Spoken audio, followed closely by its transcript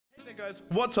Guys,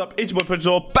 what's up? It's your boy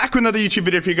Pridgezor, back with another YouTube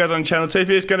video for you guys on the channel. Today's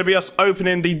video is going to be us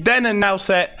opening the Then and Now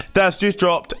set that's just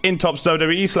dropped in Topps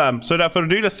WWE Slam. So without further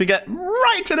ado, let's get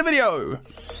right to the video.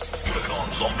 Click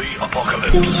on Zombie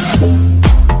Apocalypse.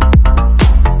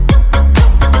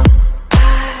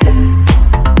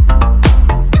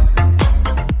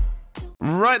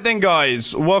 Right then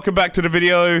guys, welcome back to the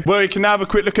video where we can now have a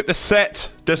quick look at the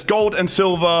set. There's gold and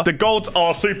silver. The golds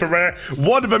are super rare.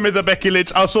 One of them is a Becky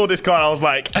Lynch. I saw this card, I was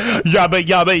like, yummy,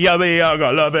 yummy, yummy, I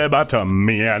got love in my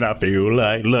tummy and I feel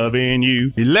like loving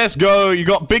you. Let's go. You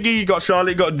got Biggie, you got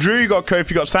Charlotte, you got Drew, you got Kofi,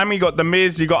 you got Sammy, you got The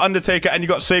Miz, you got Undertaker, and you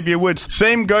got Xavier Woods.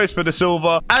 Same goes for the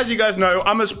silver. As you guys know,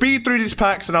 I'm gonna speed through these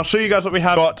packs and I'll show you guys what we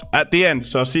have got at the end.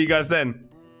 So I'll see you guys then.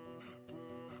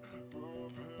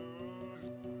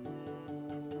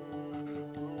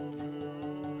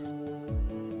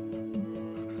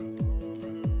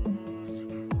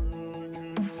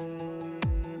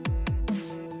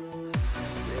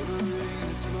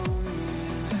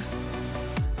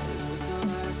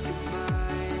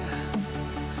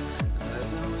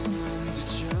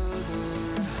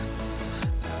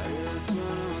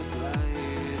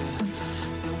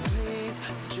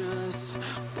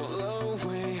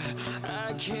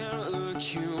 Can't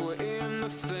look you in the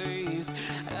face.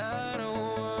 I don't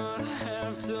wanna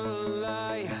have to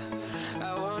lie.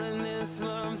 I wanted this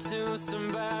love to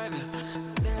survive.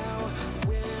 Now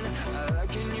when I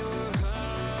look in your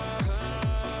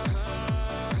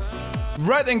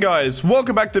Right then guys,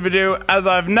 welcome back to the video as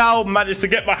I've now managed to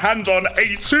get my hands on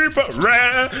a super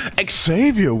rare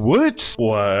Xavier Woods.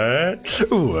 What?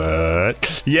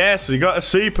 Yes, we got a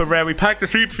super rare. We packed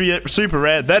the super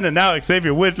rare then and now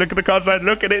Xavier Woods. Look at the card side,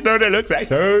 look at it. Don't it look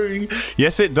sexy?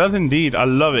 Yes, it does indeed. I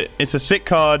love it. It's a sick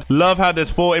card. Love how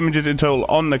there's 4 images in total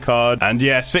on the card. And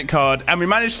yeah, sick card. And we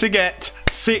managed to get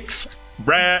 6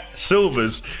 rare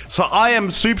silvers. So I am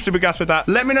super gassed with that.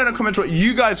 Let me know in the comments what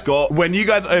you guys got when you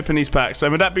guys open these packs.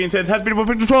 And with that being said, it has been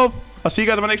Pridgezor 12. I'll see you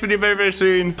guys in my next video very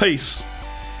soon. Peace.